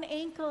our own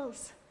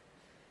ankles.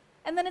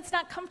 And then it's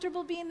not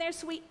comfortable being there,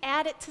 so we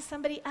add it to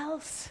somebody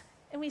else.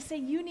 And we say,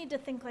 you need to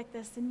think like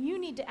this, and you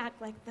need to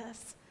act like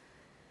this.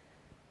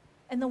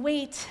 And the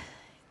weight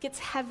gets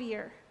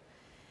heavier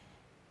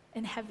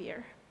and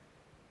heavier.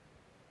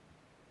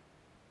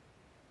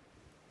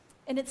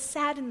 And it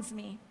saddens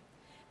me,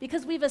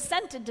 because we've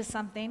assented to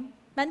something,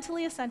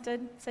 mentally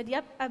assented, said,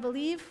 yep, I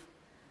believe,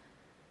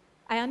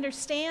 I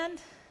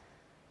understand,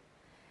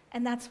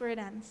 and that's where it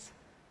ends.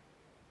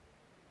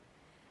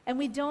 And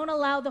we don't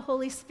allow the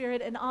Holy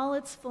Spirit in all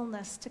its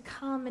fullness to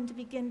come and to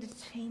begin to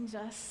change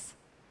us.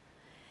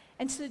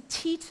 and to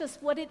teach us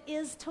what it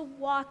is to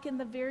walk in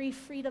the very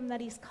freedom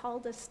that he's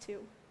called us to.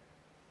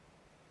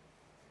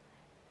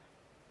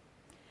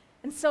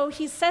 And so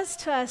he says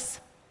to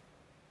us,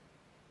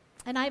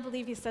 and I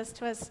believe he says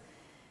to us,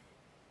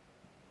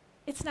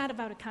 it's not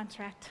about a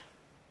contract.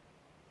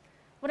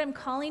 What I'm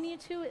calling you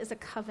to is a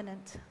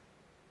covenant.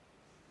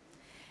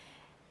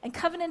 And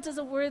covenant is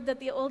a word that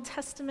the Old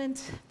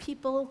Testament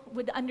people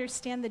would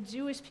understand, the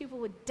Jewish people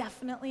would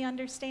definitely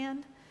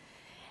understand.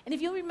 And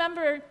if you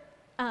remember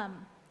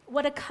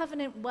what a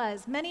covenant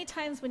was, many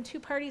times when two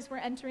parties were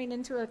entering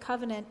into a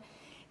covenant,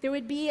 there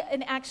would be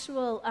an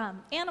actual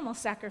animal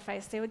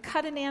sacrifice. They would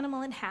cut an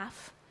animal in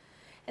half,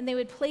 and they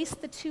would place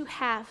the two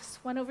halves,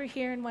 one over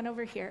here and one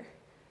over here.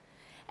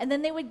 And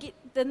then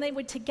they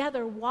would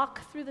together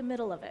walk through the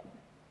middle of it.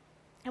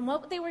 And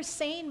what they were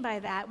saying by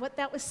that, what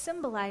that was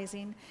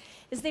symbolizing,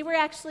 is they were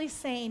actually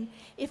saying,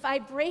 if I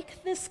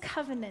break this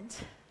covenant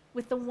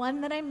with the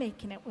one that I'm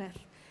making it with,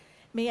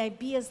 may I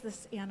be as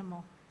this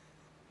animal.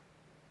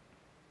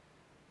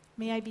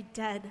 May I be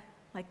dead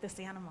like this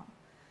animal.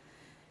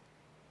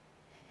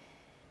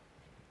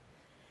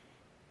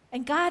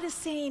 And God is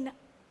saying,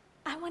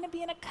 I want to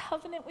be in a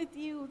covenant with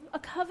you, a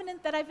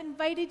covenant that I've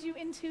invited you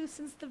into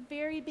since the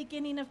very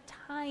beginning of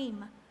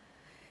time,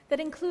 that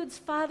includes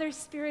Father,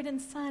 Spirit,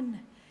 and Son.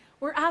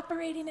 We're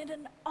operating in it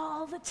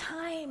all the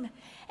time.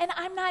 And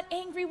I'm not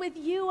angry with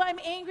you. I'm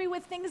angry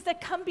with things that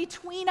come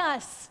between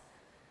us.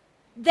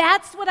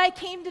 That's what I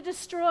came to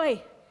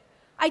destroy.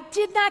 I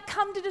did not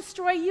come to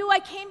destroy you. I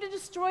came to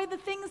destroy the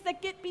things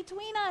that get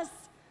between us.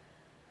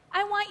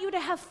 I want you to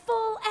have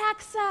full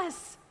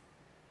access.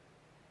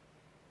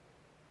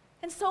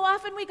 And so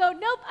often we go,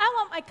 nope, I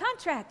want my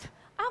contract.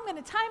 I'm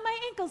going to tie my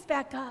ankles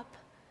back up.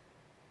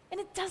 And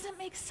it doesn't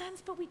make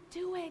sense, but we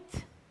do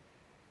it.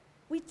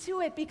 We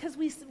do it because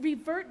we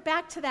revert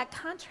back to that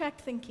contract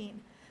thinking.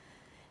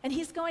 And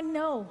he's going,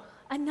 no,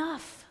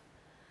 enough.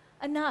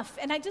 Enough.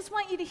 And I just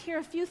want you to hear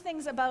a few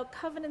things about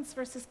covenants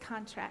versus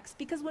contracts,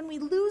 because when we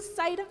lose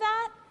sight of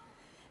that,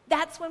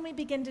 that's when we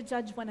begin to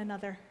judge one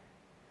another.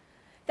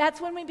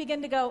 That's when we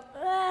begin to go,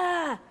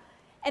 ah.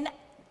 And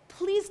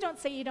please don't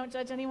say you don't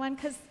judge anyone,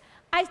 because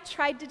I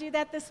tried to do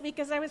that this week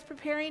as I was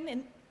preparing,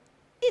 and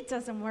it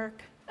doesn't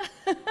work.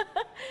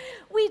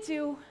 We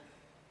do.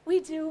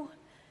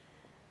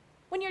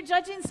 When you're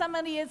judging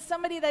somebody, it's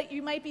somebody that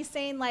you might be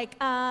saying like,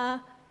 I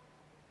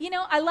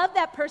love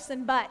that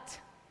person, but.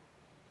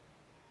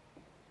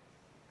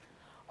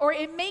 Or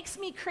it makes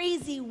me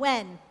crazy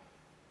when.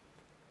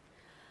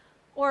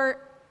 Or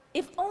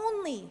if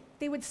only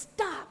they would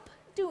stop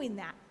doing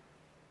that.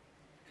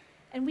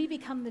 And we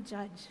become the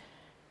judge.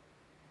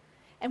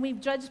 And we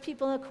judge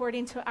people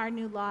according to our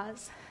new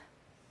laws.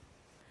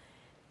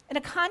 And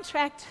a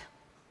contract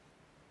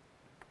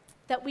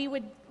that we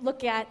would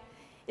look at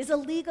is a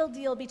legal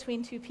deal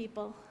between two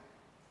people.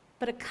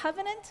 But a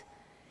covenant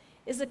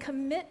is a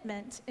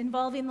commitment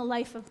involving the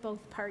life of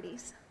both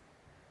parties.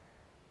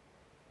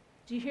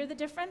 Do you hear the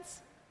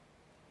difference?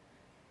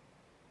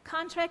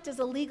 Contract is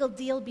a legal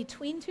deal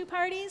between two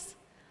parties.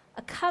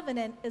 A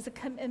covenant is a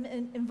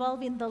commitment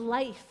involving the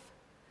life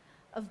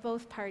of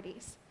both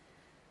parties.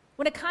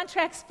 When a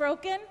contract's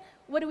broken,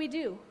 what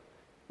do?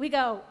 We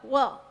go,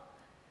 well,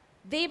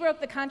 they broke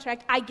the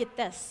contract, I get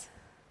this.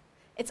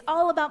 It's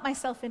all about my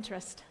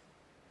self-interest.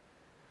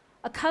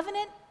 A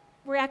covenant,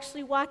 we're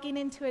actually walking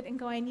into it and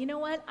going, you know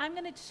what? I'm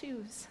going to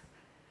choose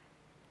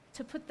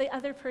to put the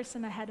other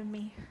person ahead of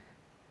me.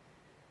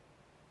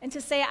 And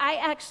to say, I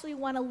actually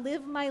want to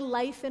live my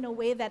life in a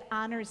way that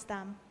honors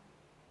them.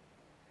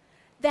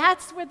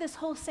 That's where this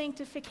whole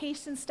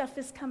sanctification stuff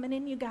is coming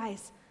in, you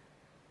guys.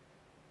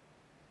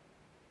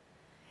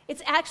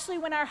 It's actually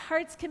when our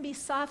hearts can be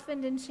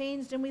softened and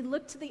changed and we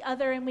look to the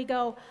other and we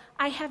go,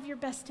 I have your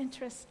best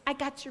interest. I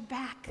got your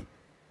back.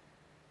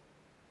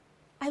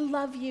 I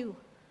love you.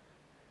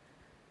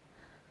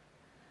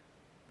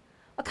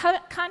 A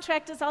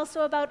contract is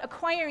also about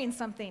acquiring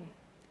something.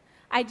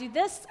 I do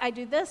this, I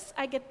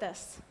get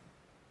this.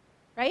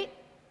 Right?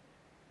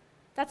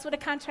 That's what a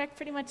contract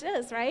pretty much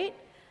is, right?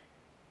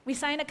 We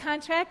sign a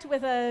contract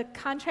with a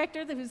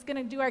contractor who's going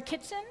to do our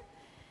kitchen,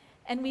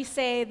 and we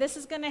say, this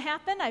is going to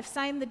happen, I've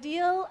signed the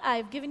deal,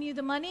 I've given you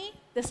the money,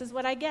 this is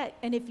what I get.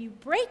 And if you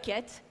break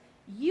it,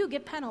 you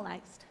get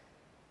penalized.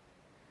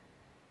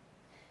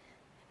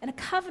 And a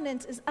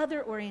covenant is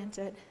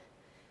other-oriented.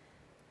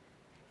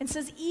 And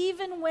says,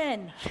 even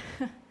when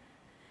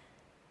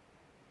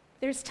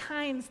there's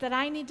times that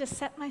I need to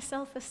set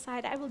myself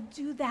aside, I will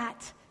do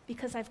that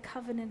because I've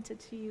covenanted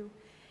to you.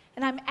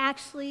 And I'm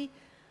actually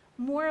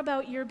more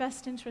about your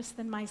best interest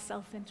than my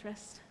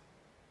self-interest.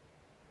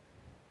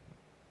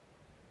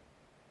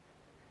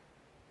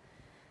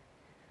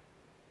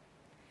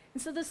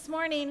 And so this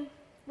morning,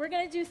 we're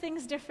going to do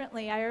things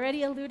differently. I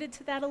already alluded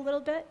to that a little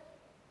bit.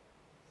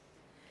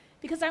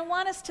 Because I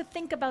want us to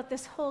think about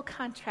this whole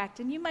contract.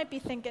 And you might be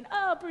thinking,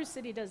 oh, Bruce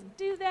City doesn't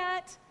do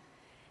that.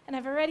 And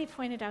I've already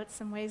pointed out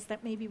some ways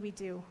that maybe we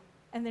do.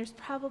 And there's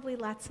probably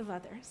lots of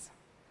others.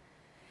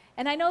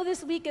 And I know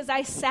this week as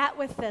I sat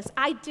with this,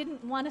 I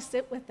didn't want to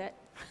sit with it.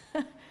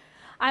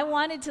 I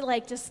wanted to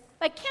can't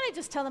I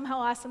just tell them how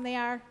awesome they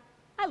are?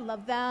 I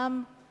love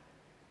them.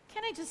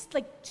 Can't I just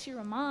cheer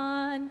them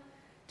on?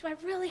 Do I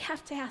really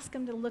have to ask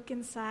them to look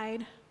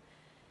inside?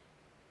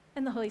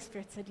 And the Holy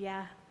Spirit said,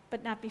 yeah,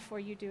 but not before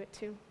you do it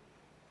too.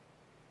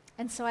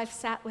 And so I've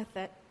sat with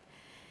it.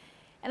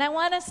 And I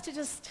want us to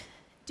just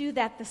do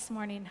that this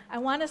morning. I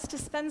want us to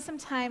spend some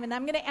time, and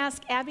I'm going to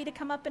ask Abby to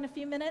come up in a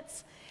few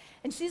minutes,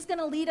 and she's going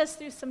to lead us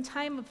through some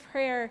time of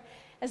prayer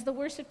as the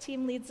worship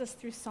team leads us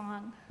through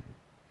song.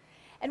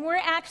 And we're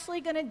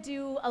actually going to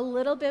do a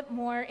little bit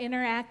more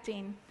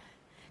interacting,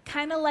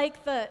 kind of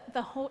like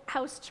the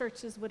house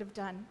churches would have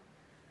done.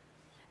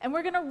 And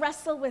we're going to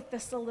wrestle with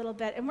this a little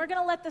bit, and we're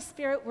going to let the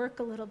Spirit work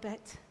a little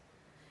bit.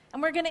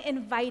 And we're going to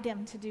invite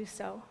Him to do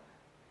so.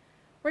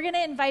 We're going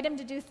to invite Him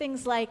to do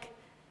things like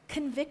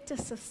convict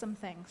us of some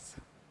things.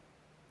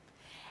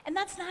 And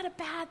that's not a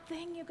bad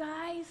thing, you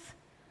guys.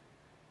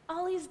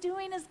 All He's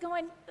doing is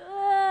going,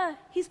 ugh.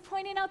 He's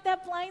pointing out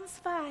that blind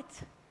spot.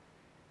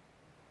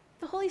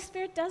 The Holy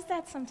Spirit does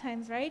that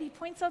sometimes, right? He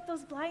points out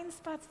those blind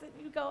spots that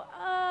you go,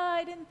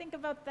 I didn't think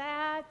about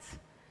that.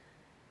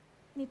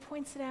 And He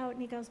points it out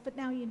and He goes, but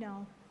now you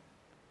know.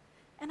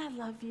 And I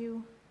love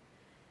you.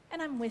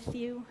 And I'm with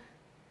you.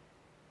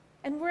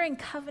 And we're in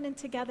covenant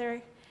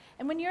together.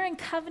 And when you're in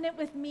covenant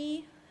with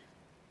me,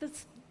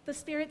 the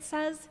Spirit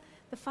says,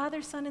 the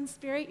Father, Son, and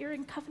Spirit, you're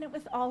in covenant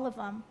with all of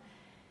them.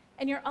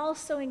 And you're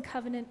also in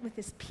covenant with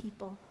His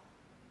people.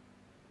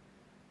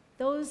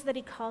 Those that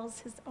He calls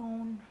His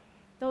own.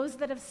 Those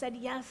that have said,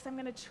 yes, I'm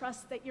going to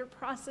trust that your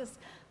process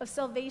of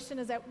salvation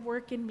is at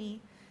work in me.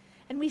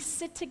 And we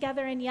sit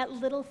together, and yet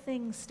little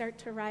things start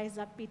to rise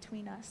up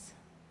between us.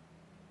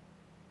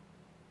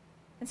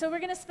 And so we're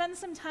going to spend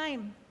some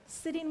time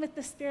sitting with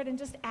the Spirit and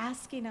just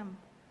asking Him,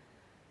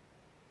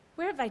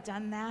 where have I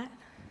done that?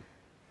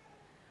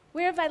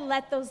 Where have I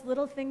let those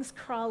little things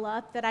crawl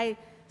up that I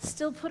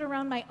still put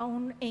around my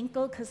own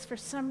ankle because for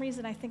some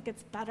reason I think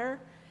it's better,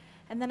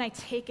 and then I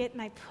take it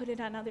and I put it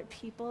on other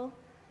people?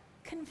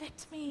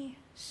 Convict me.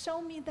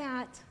 Show me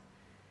that.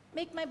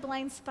 Make my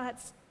blind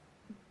spots,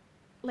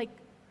 put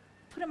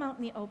them out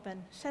in the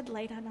open. Shed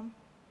light on them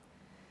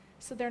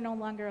so they're no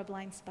longer a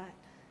blind spot.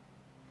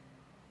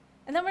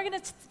 And then we're going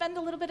to spend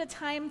a little bit of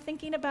time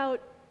thinking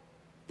about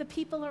the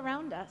people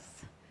around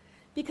us.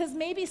 Because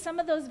maybe some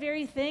of those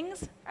very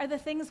things are the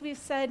things we've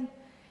said,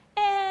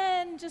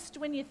 and just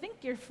when you think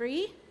you're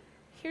free,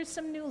 here's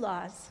some new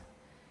laws.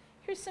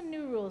 Here's some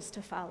new rules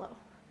to follow.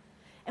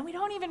 And we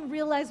don't even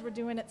realize we're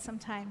doing it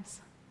sometimes.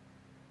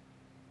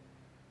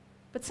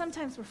 But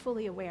sometimes we're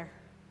fully aware.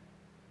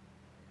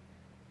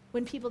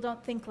 When people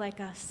don't think like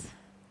us,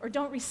 or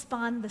don't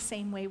respond the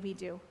same way we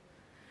do,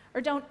 or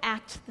don't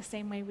act the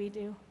same way we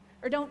do,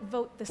 or don't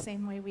vote the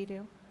same way we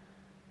do.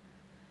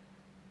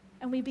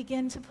 And we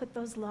begin to put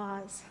those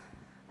laws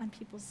on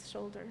people's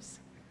shoulders.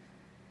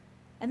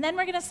 And then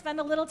we're going to spend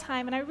a little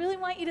time, and I really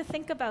want you to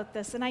think about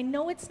this, and I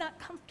know it's not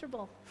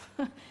comfortable.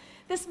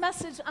 This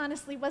message,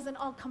 honestly, wasn't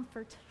all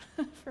comfort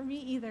for me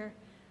either.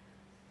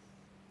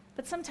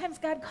 But sometimes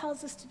God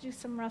calls us to do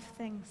some rough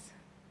things,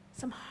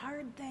 some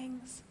hard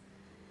things,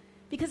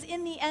 because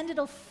in the end,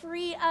 it'll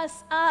free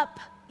us up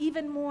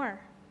even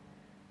more.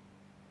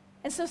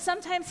 And so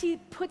sometimes He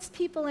puts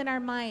people in our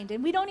mind,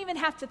 and we don't even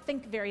have to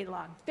think very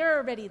long. They're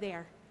already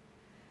there.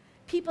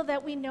 People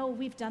that we know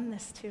we've done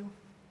this to,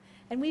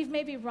 and we've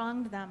maybe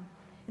wronged them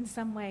in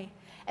some way.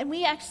 And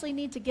we actually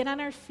need to get on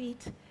our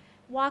feet,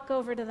 walk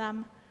over to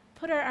them,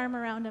 put our arm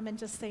around them, and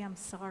just say, I'm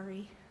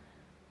sorry.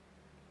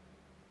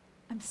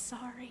 I'm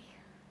sorry.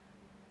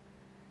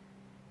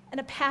 And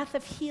a path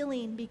of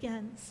healing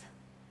begins.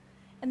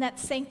 And that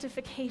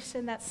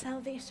sanctification, that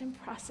salvation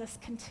process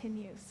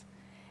continues.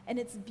 And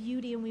it's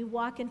beauty, and we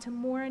walk into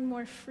more and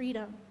more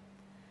freedom.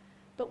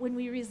 But when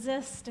we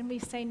resist and we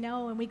say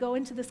no, and we go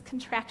into this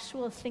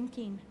contractual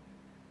thinking,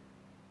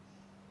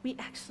 we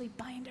actually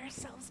bind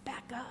ourselves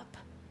back up.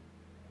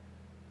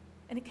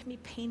 And it can be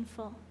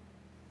painful.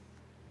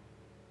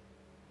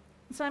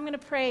 And so I'm going to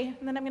pray,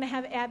 and then I'm going to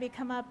have Abby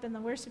come up and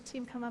the worship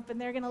team come up, and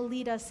they're going to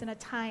lead us in a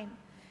time.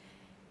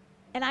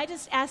 And I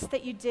just ask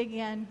that you dig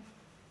in.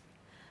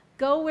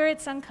 Go where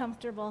it's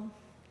uncomfortable.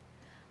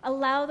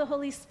 Allow the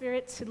Holy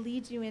Spirit to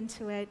lead you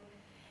into it,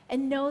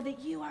 and know that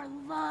you are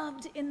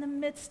loved in the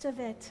midst of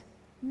it.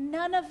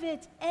 None of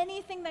it,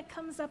 anything that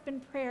comes up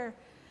in prayer,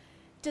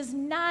 does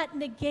not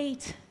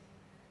negate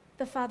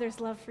the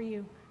Father's love for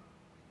you.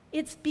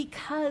 It's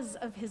because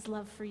of His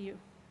love for you.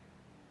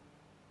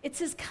 It's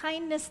His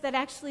kindness that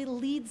actually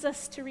leads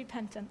us to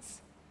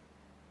repentance.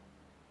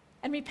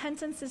 And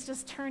repentance is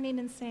just turning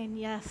and saying,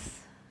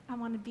 yes, I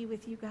want to be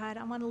with you, God.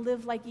 I want to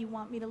live like you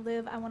want me to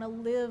live. I want to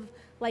live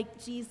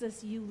like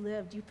Jesus, you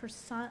lived. You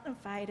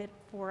personified it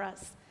for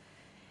us.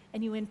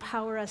 And you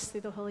empower us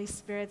through the Holy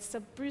Spirit. So,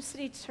 Bruce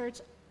City Church,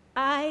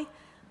 I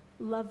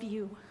love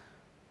you.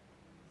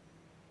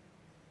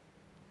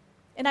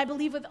 And I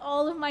believe with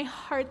all of my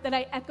heart that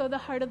I echo the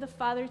heart of the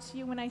Father to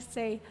you when I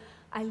say,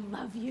 I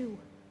love you.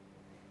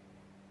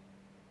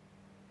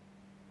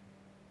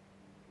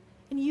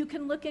 And you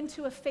can look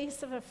into a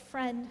face of a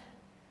friend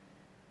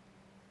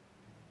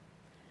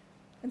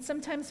And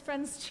sometimes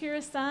friends cheer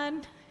us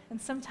on, and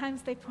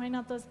sometimes they point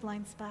out those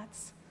blind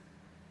spots.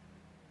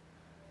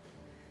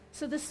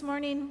 So this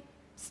morning,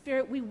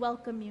 Spirit, we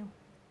welcome you.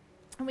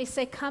 And we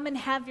say, come and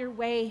have your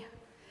way.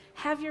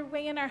 Have your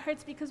way in our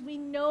hearts, because we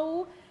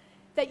know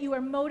that you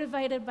are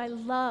motivated by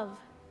love.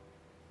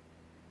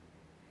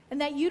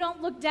 And that you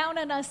don't look down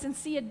on us and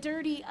see a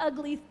dirty,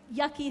 ugly,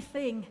 yucky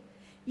thing.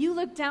 You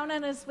look down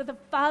on us with a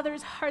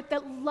Father's heart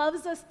that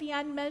loves us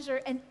beyond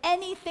measure, and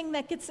anything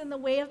that gets in the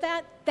way of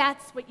that,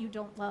 that's what you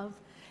don't love.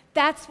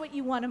 That's what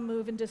you want to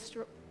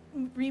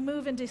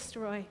remove and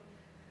destroy.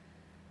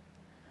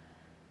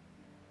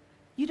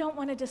 You don't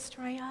want to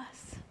destroy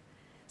us.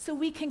 So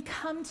we can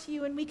come to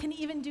you, and we can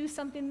even do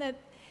something that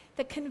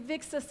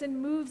convicts us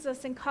and moves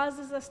us and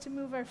causes us to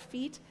move our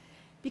feet,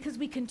 because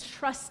we can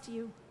trust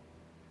you.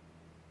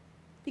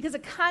 Because a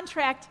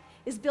contract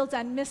is built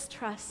on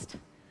mistrust,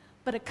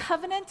 but a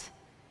covenant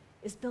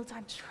is built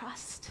on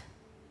trust.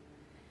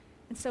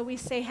 And so we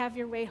say, have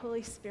your way,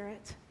 Holy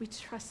Spirit. We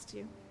trust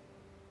you.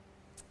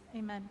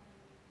 Amen.